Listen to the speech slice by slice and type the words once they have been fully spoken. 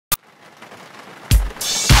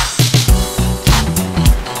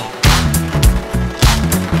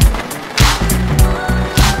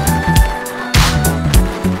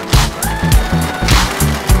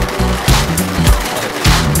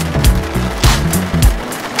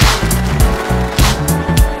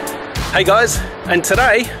Hey guys, and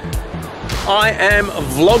today I am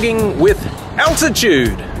vlogging with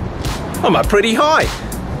altitude. I'm up pretty high.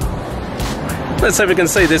 Let's see if we can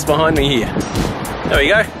see this behind me here. There we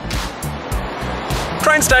go.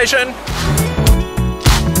 Train station.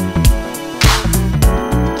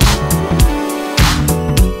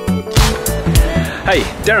 Hey,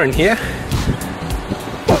 Darren here.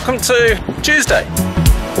 Welcome to Tuesday.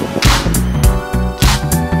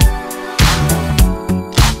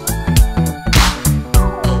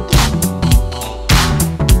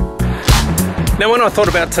 Now, when I thought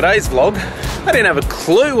about today's vlog, I didn't have a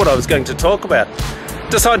clue what I was going to talk about.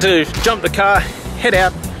 Decided to jump the car, head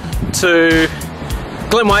out to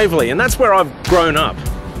Glen Waverley, and that's where I've grown up.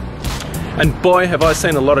 And boy, have I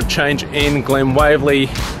seen a lot of change in Glen Waverley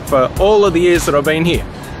for all of the years that I've been here.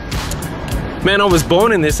 Man, I was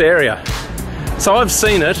born in this area, so I've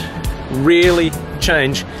seen it really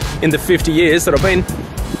change in the 50 years that I've been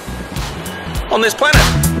on this planet.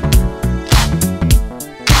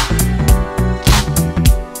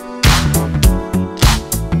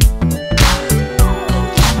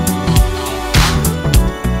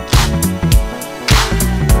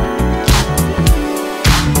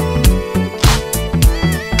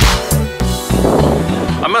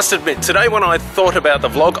 I must admit, today when I thought about the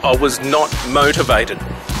vlog, I was not motivated.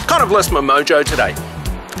 Kind of lost my mojo today.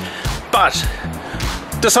 But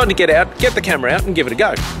decided to get the camera out and give it a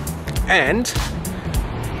go. And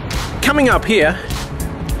coming up here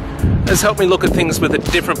has helped me look at things with a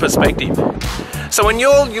different perspective. So when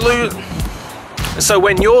you're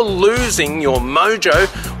losing your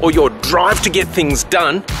mojo or your drive to get things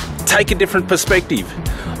done, take a different perspective.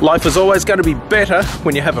 Life is always going to be better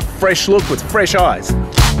when you have a fresh look with fresh eyes.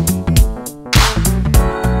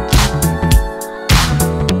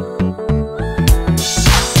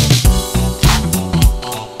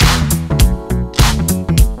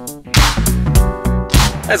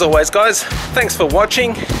 As always guys, thanks for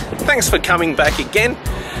watching, thanks for coming back again.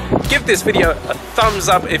 Give this video a thumbs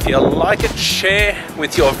up if you like it, share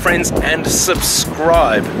with your friends and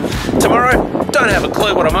subscribe. Tomorrow, don't have a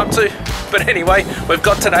clue what I'm up to, but anyway, we've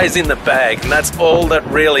got today's in the bag and that's all that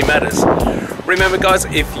really matters. Remember guys,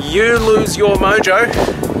 if you lose your mojo,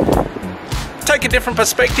 take a different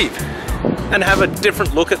perspective and have a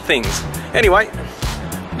different look at things. Anyway,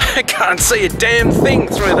 I can't see a damn thing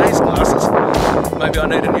through these glasses. Maybe I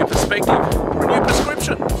need a new perspective or a new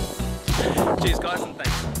prescription. Cheers guys and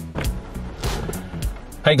thanks.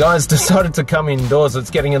 Hey guys, decided to come indoors.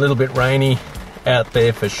 It's getting a little bit rainy out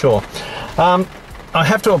there for sure. I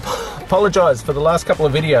have to apologise for the last couple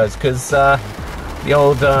of videos because the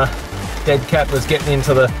old dead cat was getting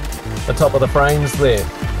into the top of the frames there.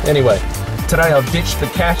 Anyway, today I've ditched the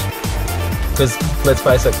cat because, let's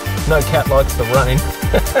face it, no cat likes the rain.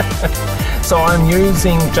 So I'm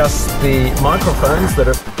using just the microphones that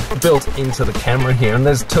are built into the camera here, and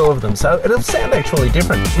there's two of them, so it'll sound actually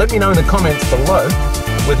different. Let me know in the comments below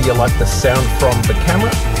whether you like the sound from the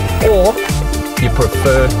camera or you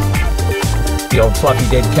prefer the old fluffy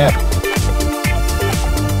dead cat.